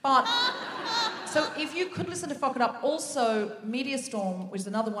 But, so if you could listen to Fuck It Up, also Media Storm, which is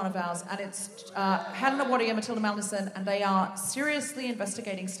another one of ours, and it's Helena Warrior, Matilda Mallinson, and they are seriously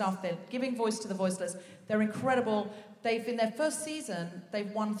investigating stuff. They're giving voice to the voiceless. They're incredible. They've, in their first season,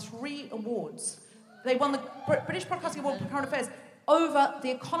 they've won 3 awards. They won the British Podcasting Award for Current Affairs over The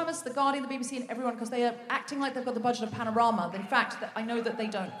Economist, The Guardian, the BBC, and everyone, because they are acting like they've got the budget of Panorama. In fact, I know that they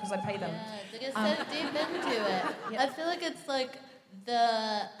don't, because I pay them. Yeah, they get so deep into it. Yeah. I feel like it's like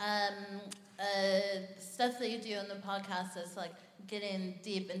the stuff that you do on the podcast that's like getting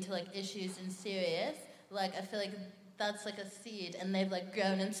deep into like issues and serious. Like I feel like that's like a seed, and they've like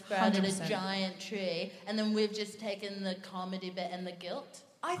grown and sprouted 100%. A giant tree, and then we've just taken the comedy bit and the guilt.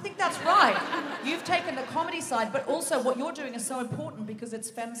 I think that's right. You've taken the comedy side, but also what you're doing is so important because it's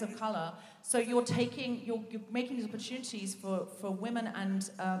femmes of colour. So you're making these opportunities for women and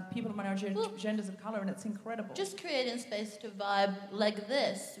people of minority genders of colour, and it's incredible. Just creating space to vibe like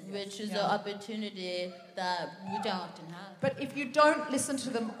this, which is an opportunity that we don't often have. But if you don't listen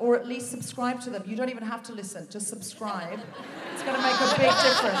to them, or at least subscribe to them, you don't even have to listen. Just subscribe. It's going to make a big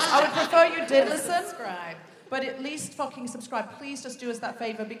difference. I would prefer you did listen. Subscribe. But at least fucking subscribe. Please just do us that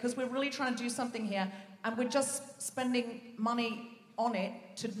favour, because we're really trying to do something here, and we're just spending money on it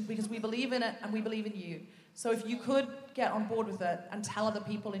because we believe in it and we believe in you. So if you could get on board with it and tell other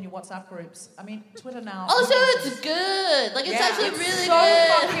people in your WhatsApp groups. I mean, Twitter now. Also, it's good. Like, it's actually it's really so good.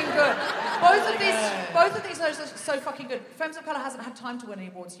 Fucking good. Both of these are so fucking good. Femmes of Colour hasn't had time to win any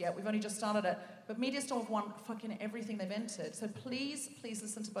awards yet. We've only just started it. But Media Storm have won fucking everything they've entered. So please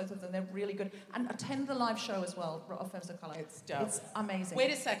listen to both of them. They're really good. And attend the live show as well of Femmes of Colour. It's dope. It's amazing.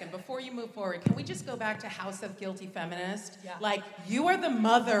 Wait a second. Before you move forward, can we just go back to House of Guilty Feminist? Yeah. Like, you are the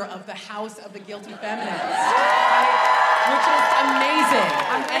mother of the House of the Guilty Feminist. Which is amazing.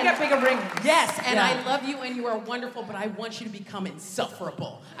 I'm going to get bigger rings. Yes, and I love you and you are wonderful, but I want you to become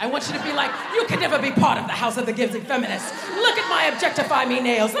insufferable. I want you to be like, you can never be part of the House of the Guilty Feminists. Look at my objectify me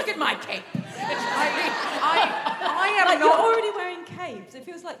nails. Look at my cape. I am like not... You're already wearing capes. It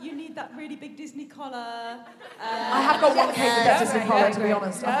feels like you need that really big Disney collar. I have got one cape with that Disney collar, to be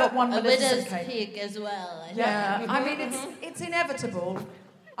honest. I've got one A Maleficent widow's cape. peak as well. I mean, it's inevitable.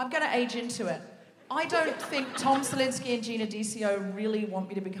 I'm going to age into it. I don't think Tom Salinsky and Gina DiCio really want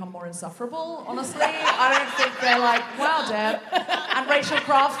me to become more insufferable, honestly. I don't think they're like, wow, Deb. And Rachel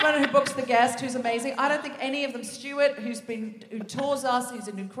Craftsman, who books The Guest, who's amazing. I don't think any of them, Stuart, who tours us, who's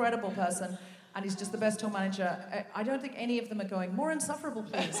an incredible person, and he's just the best tour manager. I don't think any of them are going, more insufferable,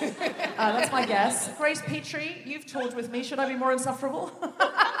 please. That's my guess. Grace Petrie, you've toured with me. Should I be more insufferable?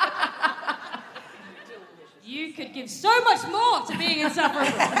 You could give so much more to being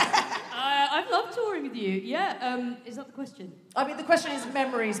insufferable. I've loved touring with you. Yeah, is that the question? I mean, the question is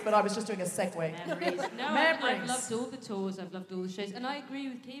memories, but I was just doing a segue. Memories. No, memories. I've loved all the tours. I've loved all the shows. And I agree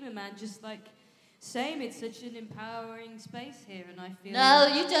with Kima, man. Just like, same, it's such an empowering space here, and I feel... No,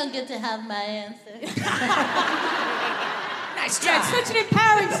 you don't get to have my answer. Nice try. Yeah, it's such an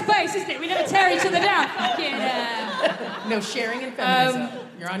empowering space, isn't it? We never tear each other down. Fucking, no sharing and feminism.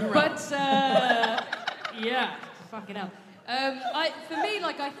 You're on your own. But, yeah, fucking hell. For me,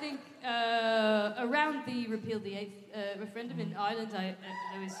 like, I think around the repeal the 8th referendum in Ireland, there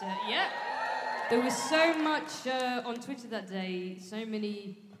was so much on Twitter that day. So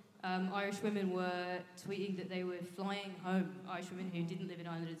many Irish women were tweeting that they were flying home. Irish women who didn't live in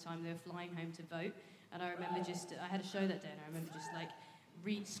Ireland at the time, they were flying home to vote. And I remember I had a show that day, and I remember just like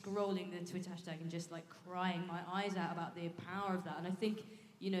scrolling the Twitter hashtag and just like crying my eyes out about the power of that. And I think,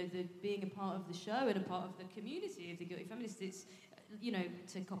 you know, being a part of the show and a part of the community of the Guilty Feminists, it's, you know,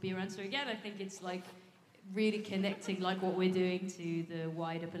 to copy your answer again, I think it's like really connecting like what we're doing to the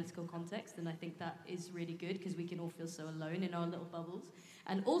wider political context, and I think that is really good because we can all feel so alone in our little bubbles.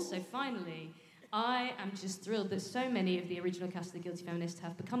 And also, finally, I am just thrilled that so many of the original cast of the Guilty Feminists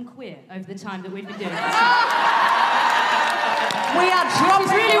have become queer over the time that we've been doing this. We are dropping Which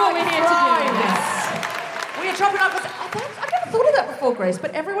is really what we're here to do. We are dropping like this. I never thought of that before, Grace,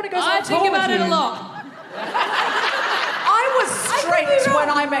 but everyone who goes on tour I think about with it you, a lot. I was straight when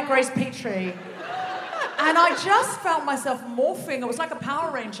I met Grace Petrie, and I just felt myself morphing. It was like a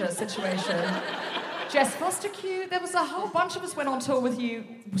Power Ranger situation. Jess Foster-Q, there was a whole bunch of us went on tour with you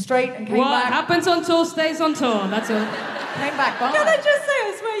straight and came back. What happens on tour stays on tour, that's all. Came back by. Can I just say,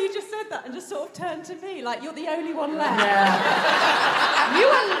 I swear you just said that and just sort of turned to me like you're the only one left. Yeah.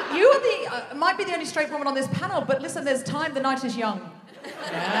 you are the might be the only straight woman on this panel, but listen, there's time. The night is young.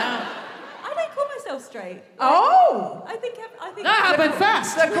 Yeah. I don't call myself straight. Oh! I think that happened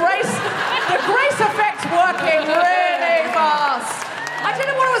fast. The grace effect's working really fast. I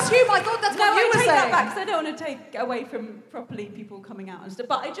didn't want to assume. I thought that's what you were saying. No, I take that back because I don't want to take away from properly people coming out and stuff.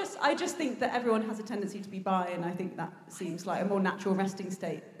 But I just think that everyone has a tendency to be bi, and I think that seems like a more natural resting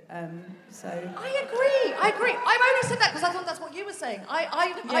state. So I agree. I've only said that because I thought that's what you were saying.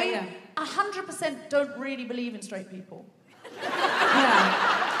 I 100% don't really believe in straight people. Yeah.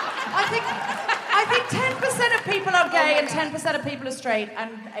 I think 10% of people are gay and 10% of people are straight,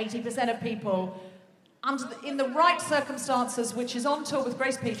 and 80% of people, in the right circumstances, which is on tour with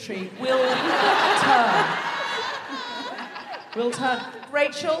Grace Petrie, will turn.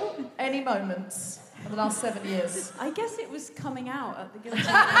 Rachel, any moments in the last 7 years? I guess it was coming out at the Guilty.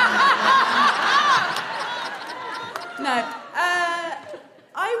 No.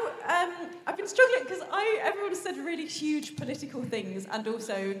 I've been struggling because everyone said really huge political things and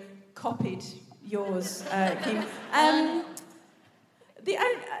also copied yours, Kim.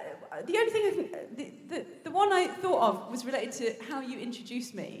 The only thing I think, the one I thought of was related to how you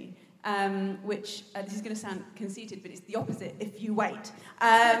introduced me, which, this is going to sound conceited, but it's the opposite, if you wait,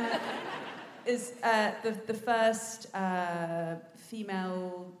 is the first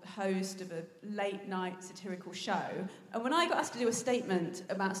female host of a late-night satirical show. And when I got asked to do a statement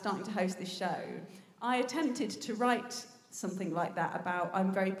about starting to host this show, I attempted to write something like that about,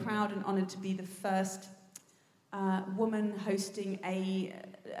 I'm very proud and honoured to be the first woman hosting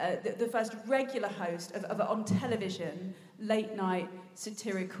the first regular host of on television, late-night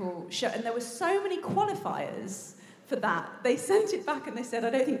satirical show. And there were so many qualifiers for that. They sent it back and they said, I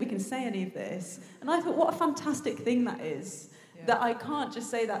don't think we can say any of this. And I thought, what a fantastic thing that is. Yeah. That I can't just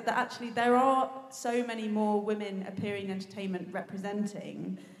say that actually there are so many more women appearing in entertainment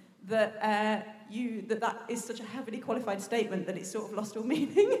representing that that is such a heavily qualified statement that it's sort of lost all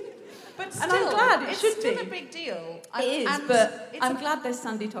meaning. But still, and I'm glad it should be. It's still a big deal. It is, but I'm glad there's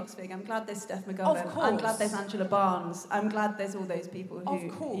Sandy Toksvig. I'm glad there's Steph McGovern. Of course. I'm glad there's Angela Barnes. I'm glad there's all those people who...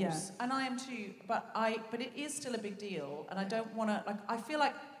 Of course, yeah. And I am too. But it is still a big deal, and I don't want to... I feel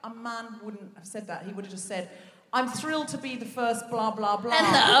like a man wouldn't have said that. He would have just said, I'm thrilled to be the first blah, blah, blah.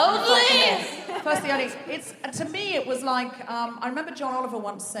 And the only. First the only. To me, it was like... I remember John Oliver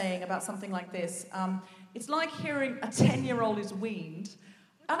once saying about something like this. It's like hearing a 10-year-old is weaned.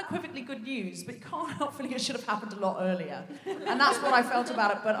 Unequivocally good news, but you can't help feeling it should have happened a lot earlier. And that's what I felt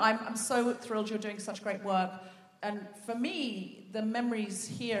about it, but I'm so thrilled you're doing such great work. And for me, the memories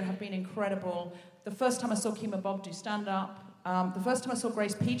here have been incredible. The first time I saw Kima Bob do stand-up, the first time I saw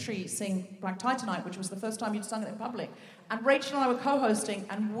Grace Petrie sing Black Tie Tonight, which was the first time you'd sung it in public, and Rachel and I were co-hosting,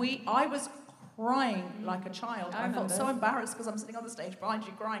 and I was crying like a child. I felt so embarrassed because I'm sitting on the stage behind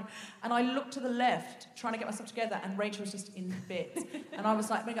you crying. And I looked to the left, trying to get myself together, and Rachel was just in bits. And I was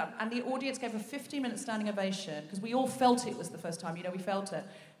like, my God. And the audience gave a 15-minute standing ovation, because we all felt it was the first time, we felt it.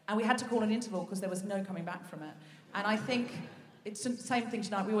 And we had to call an interval because there was no coming back from it. And I think it's the same thing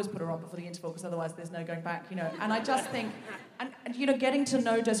tonight. We always put her on before the interval because otherwise there's no going back, And I just think, and getting to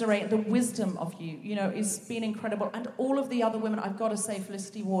know Desiree, the wisdom of you, is been incredible. And all of the other women, I've got to say,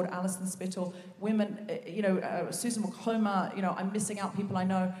 Felicity Ward, Alison Spittle, women, Susan McComa, I'm missing out people I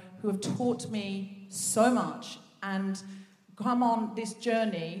know who have taught me so much and come on this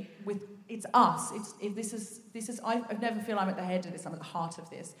journey with, it's us. I never feel I'm at the head of this, I'm at the heart of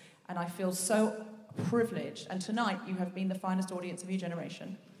this. And I feel so privileged, and tonight you have been the finest audience of your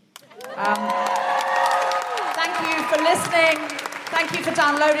generation. Thank you for listening. Thank you for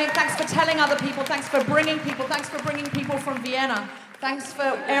downloading. Thanks for telling other people. Thanks for bringing people. Thanks for bringing people from Vienna. Thanks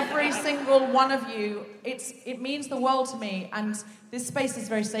for every single one of you. It means the world to me, and this space is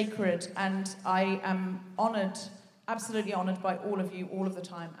very sacred, and I am honoured, absolutely honoured by all of you, all of the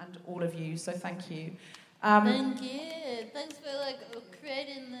time, and all of you. So thank you. Thank you. Thanks for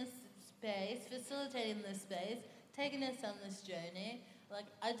creating this space, facilitating this space, taking us on this journey.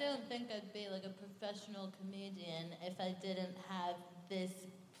 I don't think I'd be a professional comedian if I didn't have this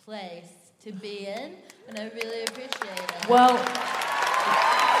place to be in, and I really appreciate it. Well,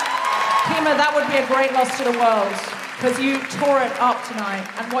 Kima, that would be a great loss to the world, because you tore it up tonight,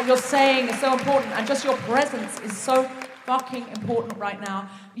 and what you're saying is so important, and just your presence is so fucking important right now.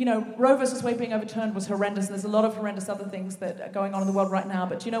 Roe versus Wade being overturned was horrendous, and there's a lot of horrendous other things that are going on in the world right now,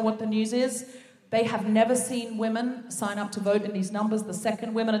 but do you know what the news is? They have never seen women sign up to vote in these numbers. The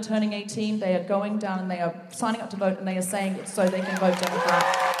second women are turning 18, they are going down and they are signing up to vote, and they are saying it's so they can vote Democrat.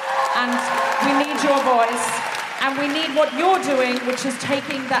 And we need your voice. And we need what you're doing, which is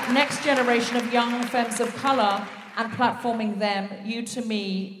taking that next generation of young femmes of colour and platforming them. You, to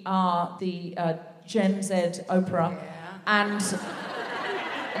me, are the Gen Z Oprah. And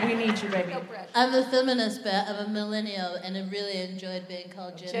we need you, baby. I'm a feminist, but I'm a millennial, and I really enjoyed being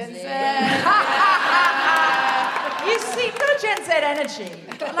called Gen Z. You see, you've got a Gen Z energy.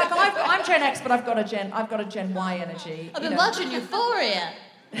 Like I'm Gen X, but I've got a Gen Y energy. I've been watching Euphoria.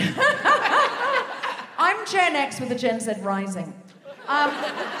 I'm Gen X with a Gen Z rising.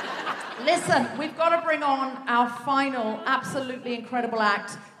 Listen, we've got to bring on our final, absolutely incredible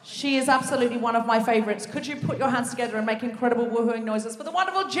act. She is absolutely one of my favourites. Could you put your hands together and make incredible woohooing noises for the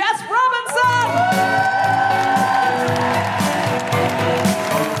wonderful Jess Robinson?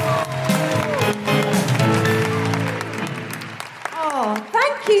 Oh,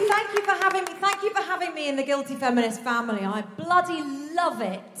 thank you for having me. Thank you for having me in the Guilty Feminist family. I bloody love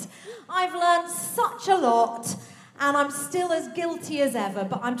it. I've learned such a lot, and I'm still as guilty as ever,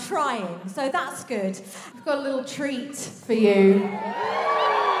 but I'm trying, so that's good. I've got a little treat for you.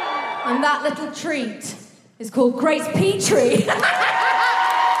 And that little treat is called Grace Petrie.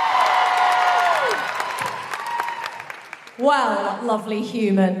 Well, lovely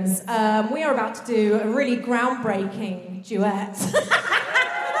humans, we are about to do a really groundbreaking duet.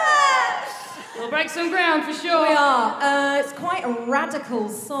 We'll break some ground for sure. We are. It's quite a radical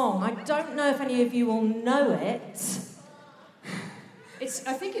song. I don't know if any of you will know it.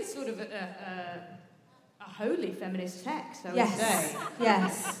 I think it's sort of a holy feminist text, I would say.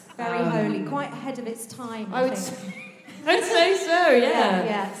 Yes, very holy. Quite ahead of its time, I think. I'd say so,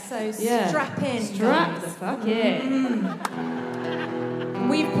 yeah. So strap in. Strap guys. the fuck in.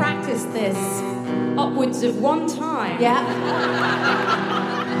 We've practiced this. Upwards of one time. Yeah.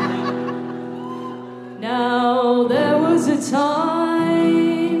 Now there was a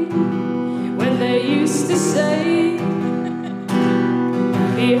time when they used to say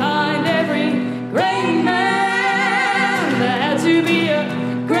behind every great man there had to be a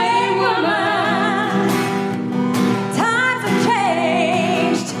great woman. Times have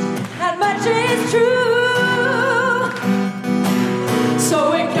changed, and much is true. So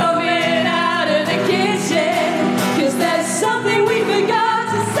we're coming out of the kitchen, 'cause there's something we forgot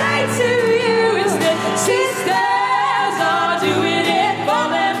to say to you. Is that sisters are doing it for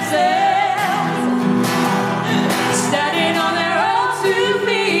themselves, standing on their own 2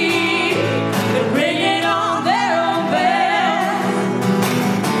 feet and bringing on their own bells.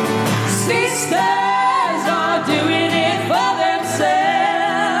 Sisters are doing it for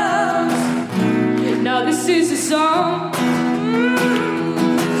themselves. Now this is a song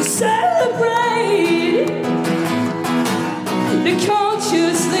to celebrate the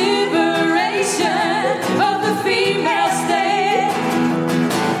conscious liberation of the female state.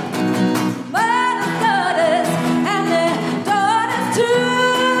 Mothers, daughters, and their daughters too,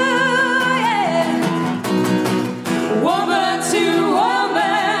 yeah. Woman to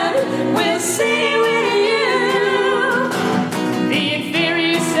woman, we'll see with you. The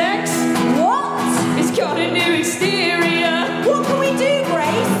inferior sex is got a new exterior. What can we do,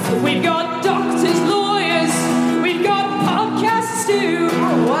 Grace? We've got doctors, lawyers, we've got podcasts too.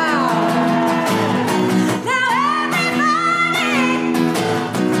 Oh, wow. Now everybody,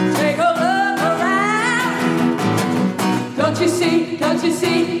 take a look around. Don't you see, don't you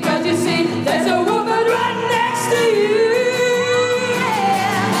see, don't you see, there's a woman right next to you.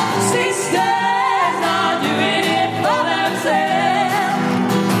 Sisters are doing it for themselves,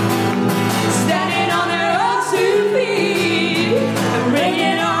 standing on their own 2 feet and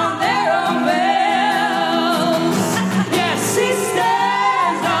bringing on their own bells. Yes,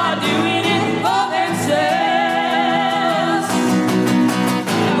 sisters are doing it for themselves.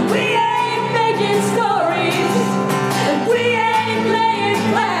 We ain't making stories, and we ain't laying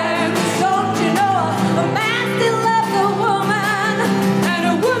plans. Don't you know a man still loves a woman? And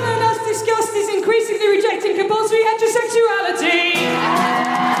a woman as discussed is increasingly rejecting compulsory heterosexuality.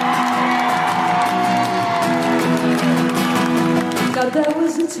 Now there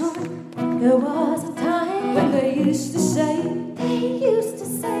was a time when they used to say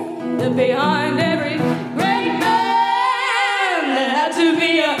That behind every great man there had to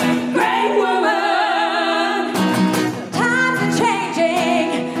be a great woman. times are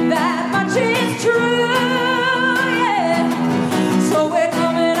changing, that much is true, yeah. So we're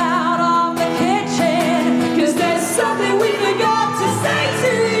coming out of the kitchen, 'Cause there's something we forgot to say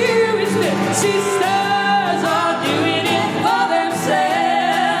to you. Is that sisters are doing it for themselves.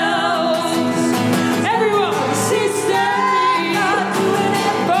 Everyone, sisters are doing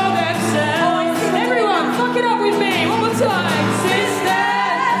it for themselves. Everyone.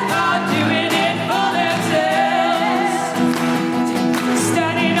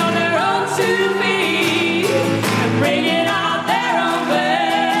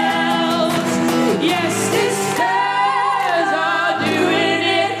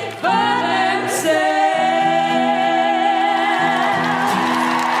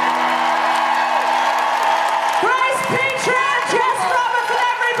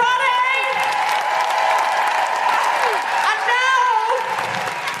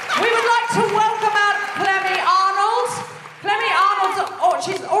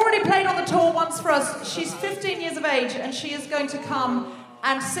 us. She's 15 years of age, and she is going to come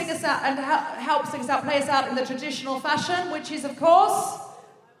and sing us out and help sing us out, play us out in the traditional fashion, which is, of course.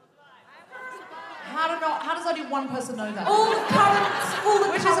 How does only one person know that? All the current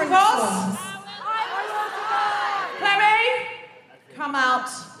which is, of course. Chloe, come out.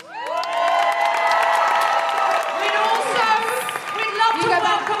 We'd love to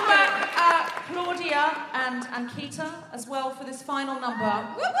welcome back Claudia and Keita as well for this final number.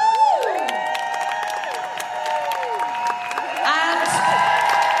 And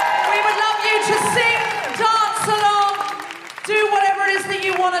we would love you to sing, dance along, do whatever it is that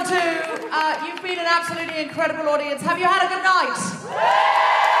you want to do. You've been an absolutely incredible audience. Have you had a good night?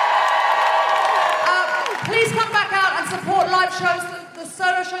 Please come back out and support live shows, the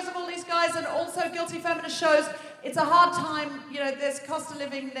solo shows of all these guys, and also Guilty Feminist shows. It's a hard time, you know, there's cost of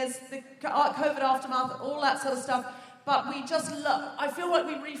living, there's the COVID aftermath, all that sort of stuff. But we just love, I feel like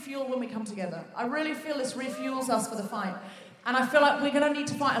we refuel when we come together. I really feel this refuels us for the fight. And I feel like we're going to need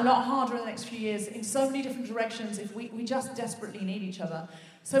to fight a lot harder in the next few years in so many different directions if we just desperately need each other.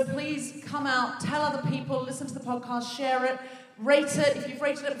 So please come out, tell other people, listen to the podcast, share it, rate it. If you've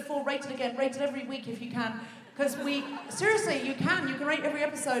rated it before, rate it again. Rate it every week if you can. Because seriously, you can rate every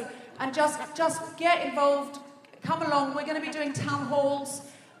episode. And just get involved, come along. We're going to be doing town halls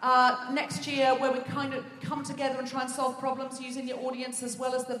next year where we kind of come together and try and solve problems using the audience as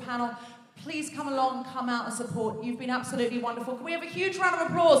well as the panel. Please come along, come out and support. You've been absolutely wonderful. Can we have a huge round of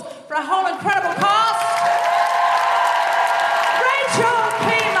applause for our whole incredible cast? Rachel,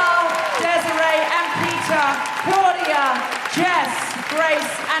 Kima, Desiree and Peter, Claudia, Jess,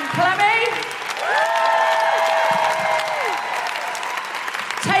 Grace and Clemmy.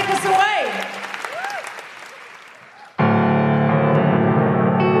 Take us away.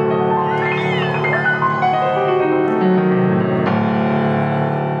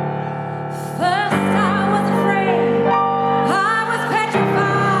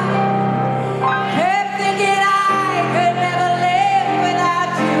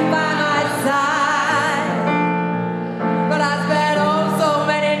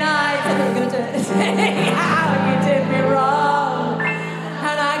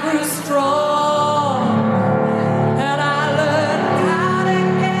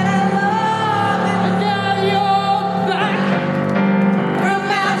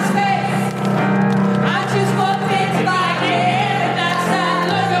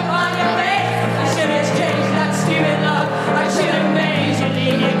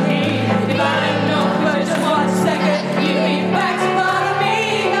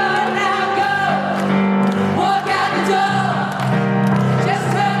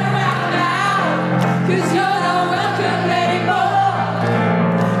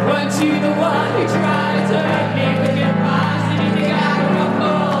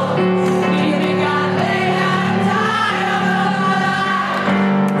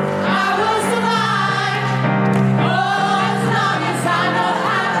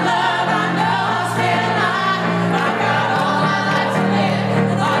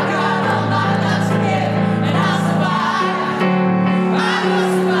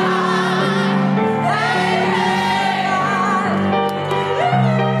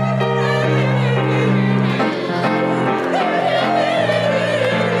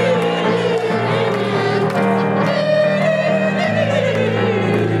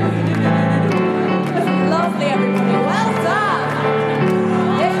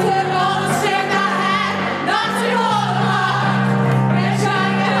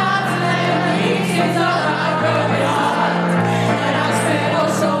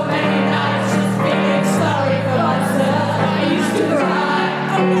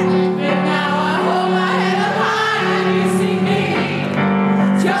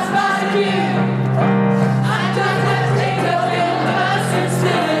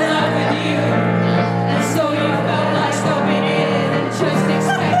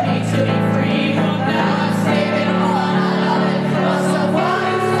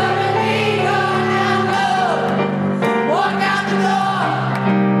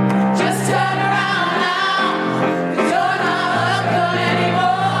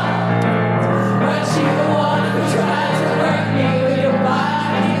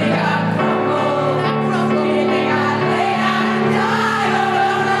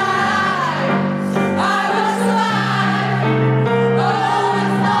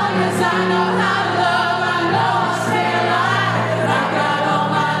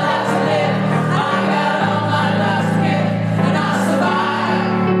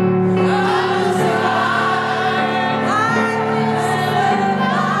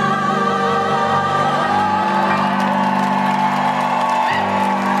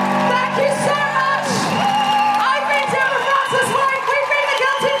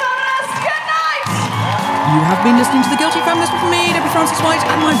 listening to The Guilty Feminist with me, Debbie Francis White,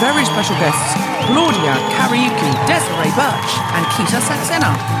 and my very special guests, Claudia Kariuki, Desiree Birch, and Kita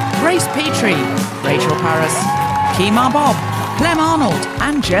Saxena, Grace Petrie, Rachel Paris, Kima Bob, Clem Arnold,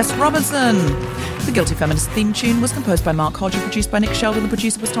 and Jess Robertson. The Guilty Feminist theme tune was composed by Mark Hodge and produced by Nick Sheldon. The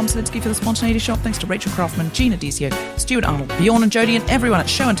producer was Tom Selinsky for the Spontaneity Shop. Thanks to Rachel Craftman, Gina Decio, Stuart Arnold, Bjorn and Jodie, and everyone at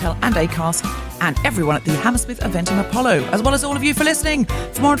Show and Tell and Acast, and everyone at the Hammersmith event in Apollo, as well as all of you for listening.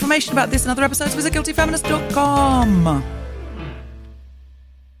 For more information about this and other episodes, visit guiltyfeminist.com.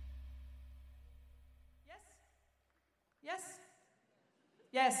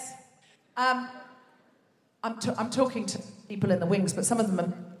 Yes. I'm talking to people in the wings, but some of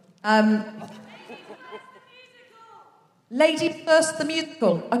them are... Lady First, the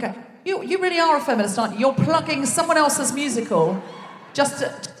musical. Okay. You really are a feminist, aren't you? You're plugging someone else's musical so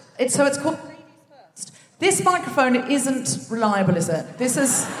it's called Ladies First. This microphone isn't reliable, is it?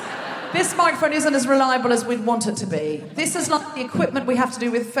 This microphone isn't as reliable as we'd want it to be. This is like the equipment we have to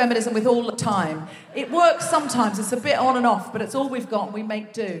do with feminism with all the time. It works sometimes, it's a bit on and off, but it's all we've got and we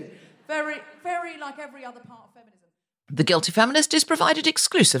make do. Very, very like every other part of feminism. The Guilty Feminist is provided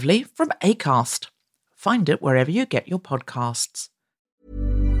exclusively from Acast. Find it wherever you get your podcasts.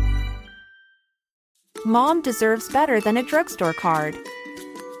 Mom deserves better than a drugstore card.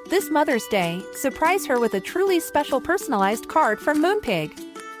 This Mother's Day, surprise her with a truly special personalized card from Moonpig.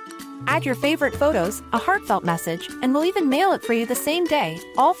 Add your favorite photos, a heartfelt message, and we'll even mail it for you the same day,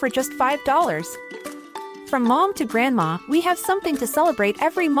 all for just $5. From mom to grandma, we have something to celebrate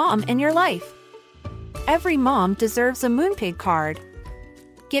every mom in your life. Every mom deserves a Moonpig card.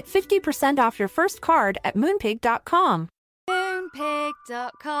 Get 50% off your first card at moonpig.com.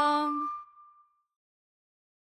 Moonpig.com